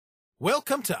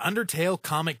Welcome to Undertale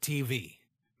Comic TV.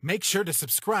 Make sure to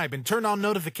subscribe and turn on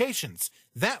notifications.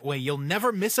 That way you'll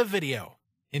never miss a video.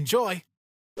 Enjoy!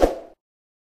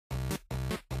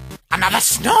 Another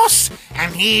snooze,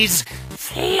 and he's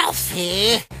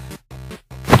fluffy.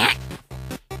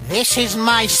 This is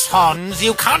my son's.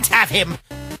 You can't have him.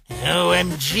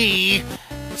 OMG.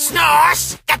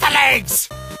 Snooze, get the legs.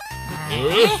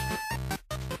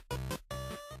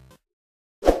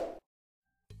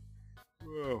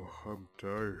 Oh, I'm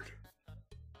tired.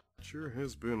 Sure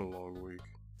has been a long week.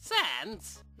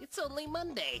 Sans, it's only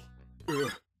Monday.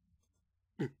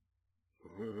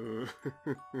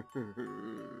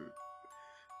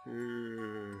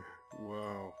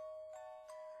 Wow.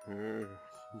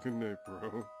 Good night,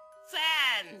 bro.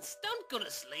 Sans, don't go to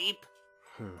sleep.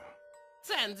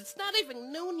 Sans, it's not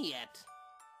even noon yet.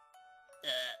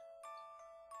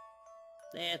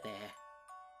 There.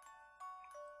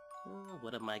 Oh,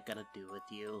 what am I gonna do with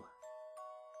you?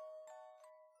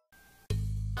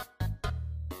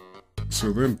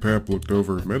 So then Pap looked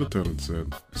over at Mettaton and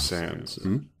said, Sans.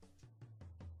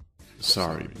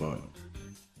 Sorry, but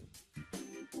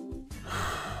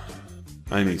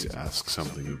I need to ask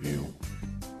something of you.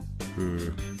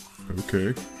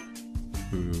 Okay.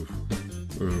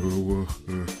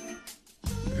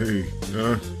 Hey,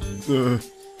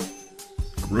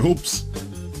 Grilps?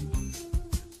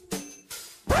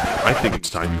 I think it's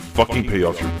time you fucking pay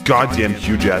off your goddamn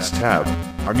huge-ass tab.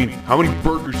 I mean, how many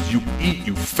burgers do you eat,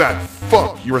 you fat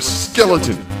fuck? You're a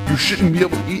skeleton. You shouldn't be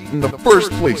able to eat in the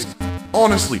first place.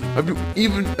 Honestly, have you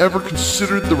even ever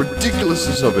considered the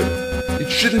ridiculousness of it? It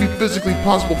shouldn't be physically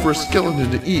possible for a skeleton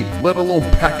to eat, let alone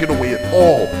pack it away at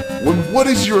all. What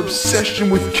is your obsession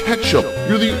with ketchup?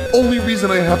 You're the only reason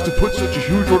I have to put such a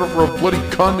huge order for a bloody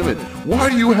condiment. Why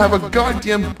do you have a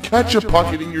goddamn ketchup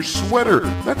pocket in your sweater?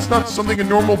 That's not something a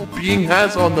normal being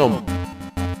has on them.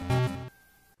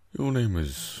 Your name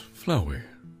is Flowey,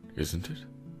 isn't it?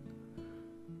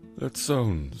 That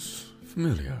sounds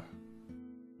familiar.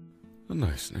 A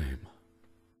nice name.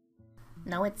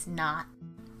 No, it's not.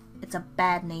 It's a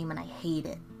bad name and I hate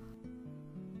it.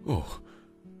 Oh,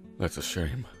 that's a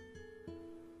shame.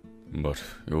 But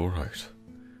you're right.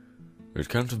 It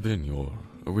can't have been your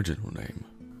original name.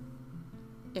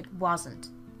 It wasn't.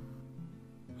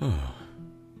 Ah.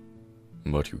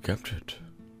 But you kept it.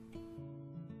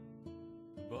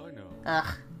 Bye now.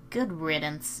 Ugh, good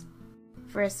riddance.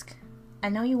 Frisk, I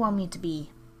know you want me to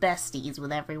be besties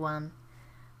with everyone,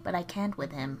 but I can't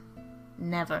with him.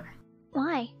 Never.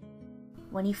 Why?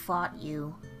 When he fought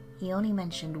you, he only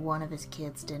mentioned one of his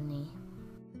kids, didn't he?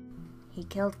 He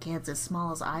killed kids as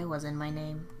small as I was in my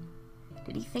name.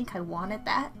 Did he think I wanted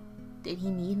that? Did he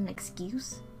need an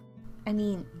excuse? I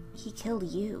mean, he killed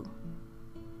you.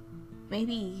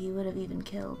 Maybe he would have even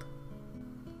killed.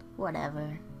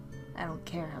 Whatever. I don't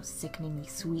care how sickeningly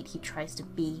sweet he tries to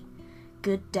be.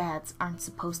 Good dads aren't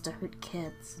supposed to hurt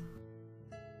kids.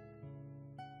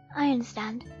 I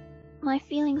understand. My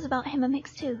feelings about him are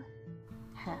mixed too.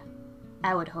 Heh,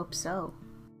 I would hope so.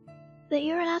 But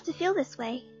you're allowed to feel this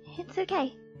way. It's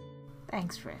okay.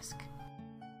 Thanks, Frisk.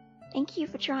 Thank you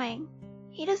for trying.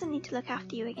 He doesn't need to look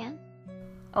after you again.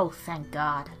 Oh, thank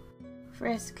God.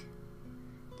 Frisk,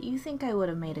 do you think I would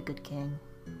have made a good king?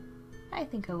 I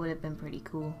think I would have been pretty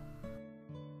cool.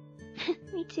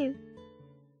 Me too.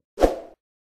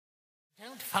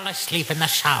 Don't fall asleep in the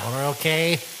shower,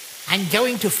 okay? I'm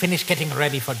going to finish getting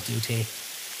ready for duty.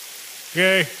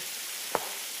 Okay.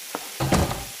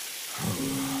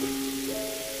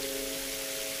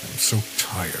 I'm so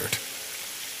tired.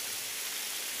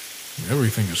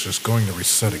 Everything is just going to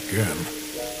reset again.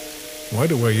 Why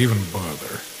do I even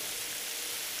bother?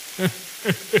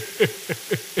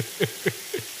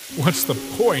 What's the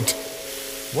point?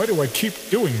 Why do I keep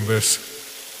doing this?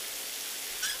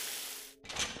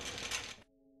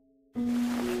 I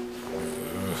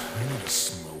need a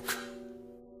smoke.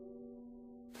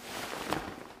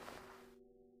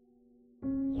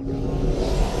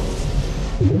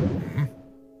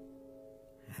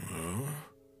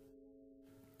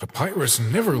 Papyrus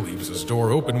never leaves his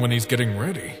door open when he's getting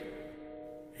ready.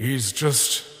 He's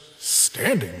just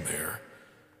standing there.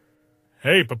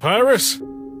 Hey, Papyrus?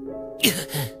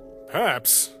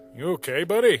 Paps, you okay,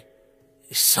 buddy?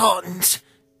 Sons,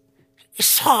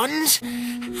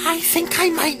 I think I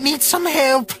might need some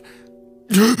help.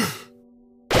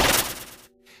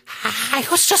 I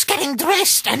was just getting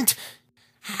dressed and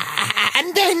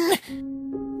then...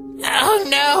 Oh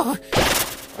no!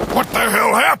 What the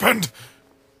hell happened?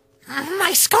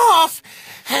 My scarf!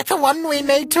 The one we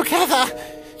made together.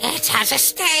 It has a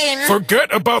stain.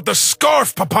 Forget about the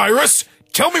scarf, Papyrus!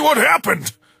 Tell me what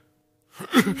happened!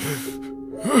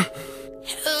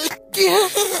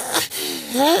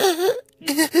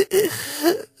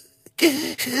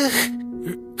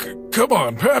 Come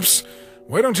on, Paps.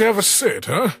 Why don't you have a sit,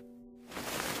 huh?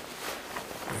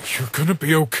 You're gonna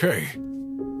be okay.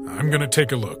 I'm gonna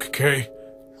take a look, okay?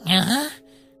 Uh-huh.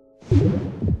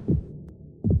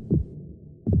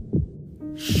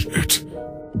 Shit.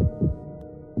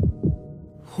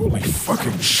 Holy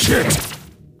fucking shit!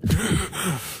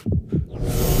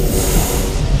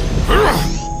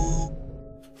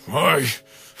 Why?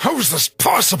 How is this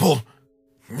possible?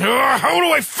 How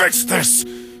do I fix this?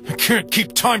 I can't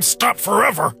keep time stopped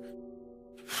forever.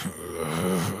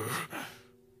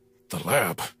 The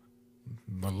lab.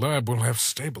 The lab will have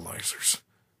stabilizers.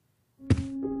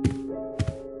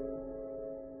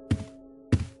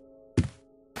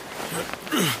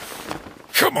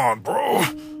 Come on, bro.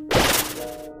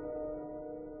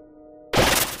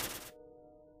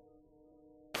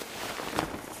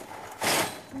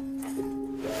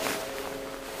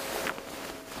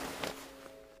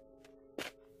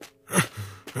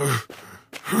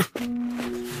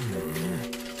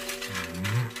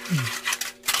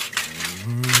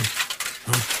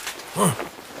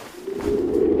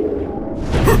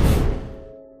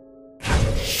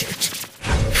 Shit.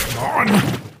 Come on.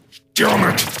 Damn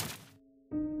it.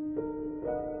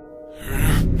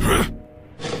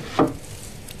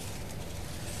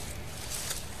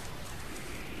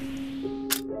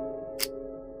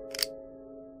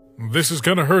 This is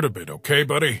gonna hurt a bit, okay,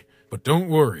 buddy? But don't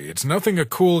worry, it's nothing a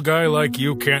cool guy like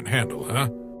you can't handle, huh?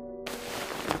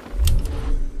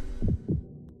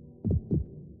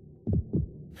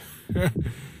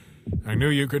 I knew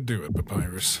you could do it,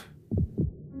 Papyrus.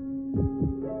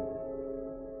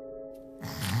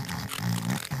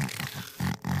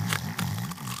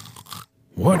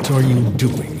 What are you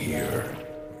doing here?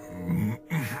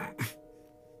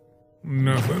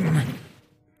 Nothing.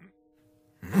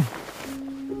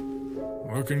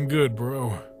 Looking good,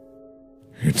 bro.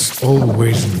 It's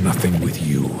always nothing with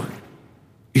you,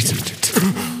 isn't it?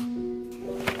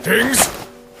 Things?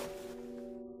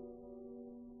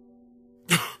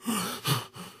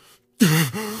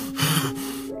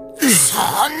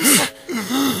 Sons?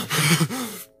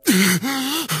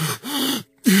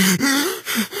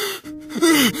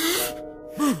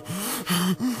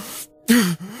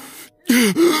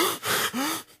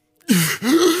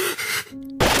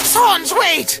 Sons,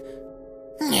 wait!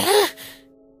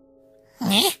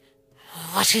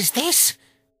 What is this?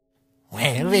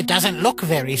 Well, it doesn't look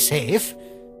very safe.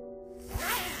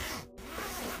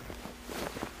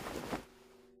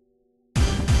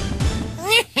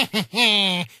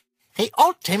 The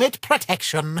ultimate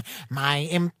protection. My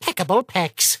impeccable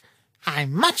pecs.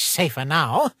 I'm much safer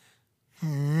now.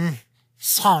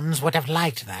 Sons would have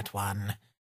liked that one.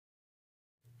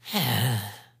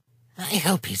 I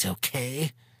hope he's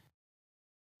okay.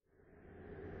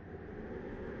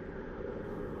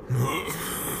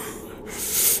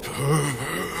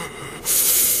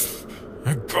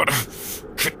 I gotta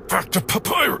get back to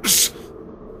Papyrus.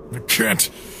 I can't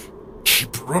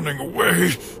keep running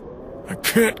away. I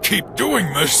can't keep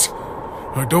doing this.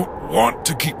 I don't want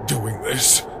to keep doing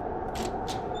this.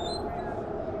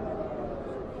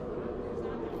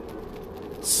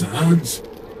 Sons?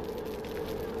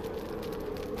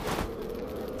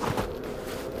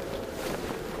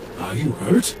 Are you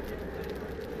hurt?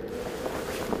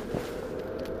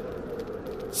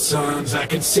 Sons, I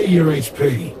can see your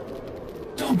HP.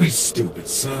 Don't be stupid,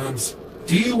 Sons.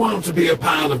 Do you want to be a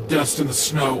pile of dust in the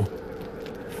snow?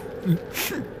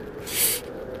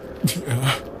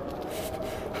 Yeah.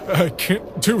 I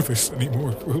can't do this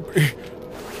anymore, Wilby.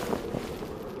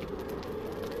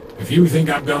 If you think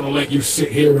I'm gonna let you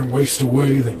sit here and waste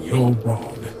away, then you're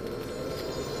wrong.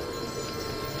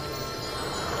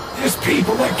 There's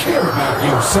people that care about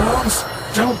you, Sons.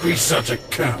 Don't be such a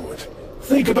coward.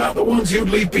 Think about the ones you'd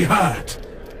leave behind.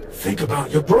 Think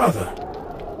about your brother.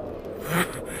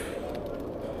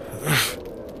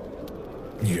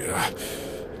 Yeah,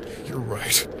 you're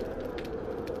right.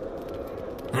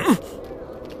 Huh?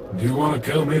 Do you want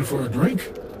to come in for a drink?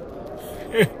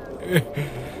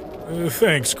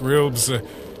 Thanks, Grillbs,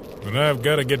 but I've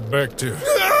got to get back to...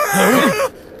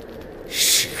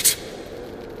 Shit.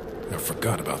 I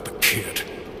forgot about the kid.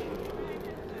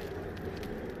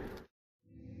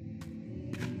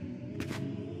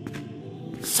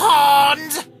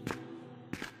 Sons!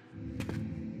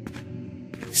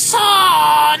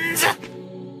 Sons!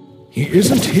 He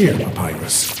isn't here,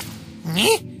 Papyrus.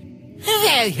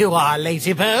 There you are,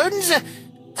 Lazybones.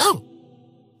 Oh,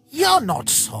 you're not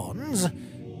Sons.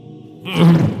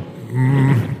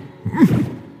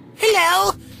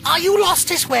 Hello? Are you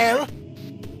lost as well?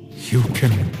 You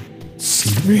can see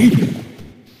see me?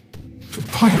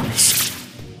 Papyrus.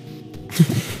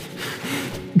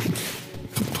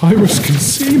 Papyrus can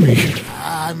see me.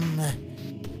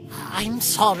 I'm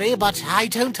sorry, but I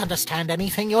don't understand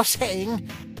anything you're saying.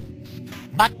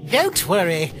 But don't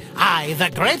worry, I, the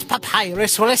Great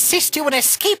Papyrus, will assist you in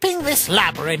escaping this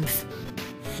labyrinth.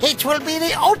 It will be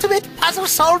the ultimate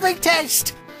puzzle-solving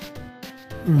test.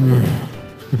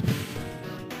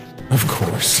 Of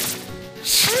course.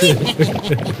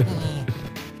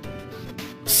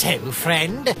 So,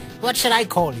 friend, what should I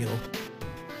call you?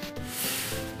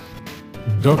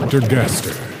 Dr.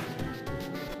 Gaster.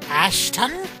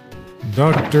 Ashton?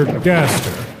 Dr.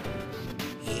 Gaster.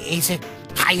 Is it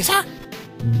Kaiser?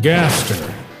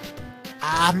 Gaster.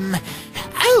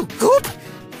 Oh, Goop?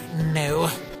 No.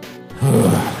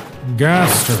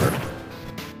 Gaster.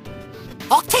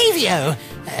 Octavio?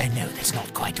 No, that's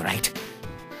not quite right.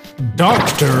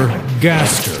 Dr.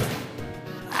 Gaster.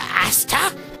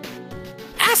 Asta?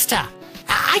 Asta!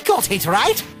 I got it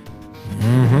right.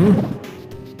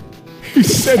 He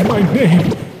said my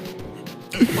name.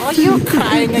 Are you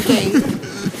crying again?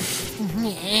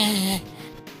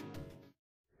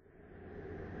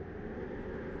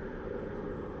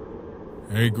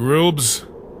 Hey, Grubs.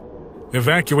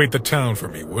 Evacuate the town for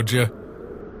me, would ya?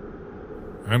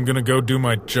 I'm gonna go do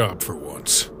my job for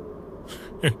once.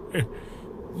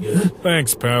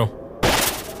 Thanks, pal.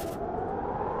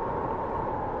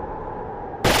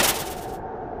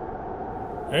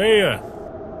 Hey,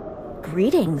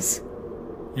 Greetings.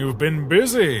 you've been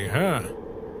busy, huh?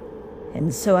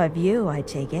 And so have you, I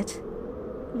take it.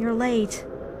 You're late.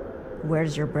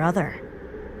 Where's your brother?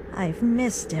 I've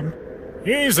missed him.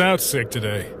 He's out sick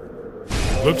today.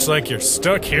 Looks like you're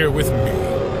stuck here with me.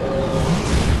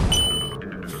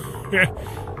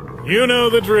 You know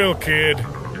the drill, kid.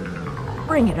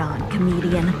 Bring it on,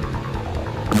 comedian.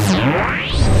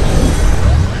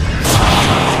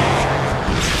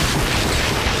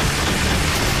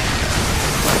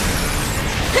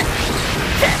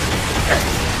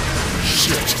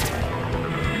 Shit.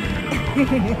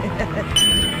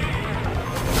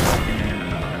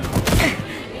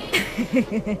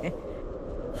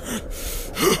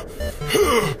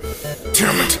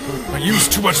 Damn it! I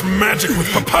used too much magic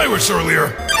with Papyrus earlier!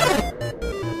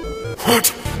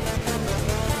 What?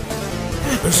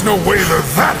 There's no way they're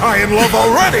that high in love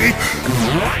already!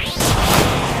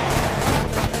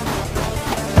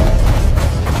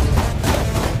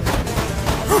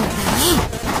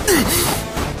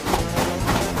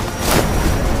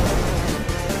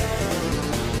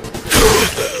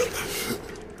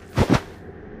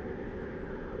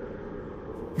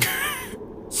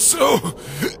 So...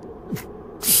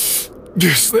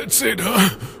 Guess that's it, huh?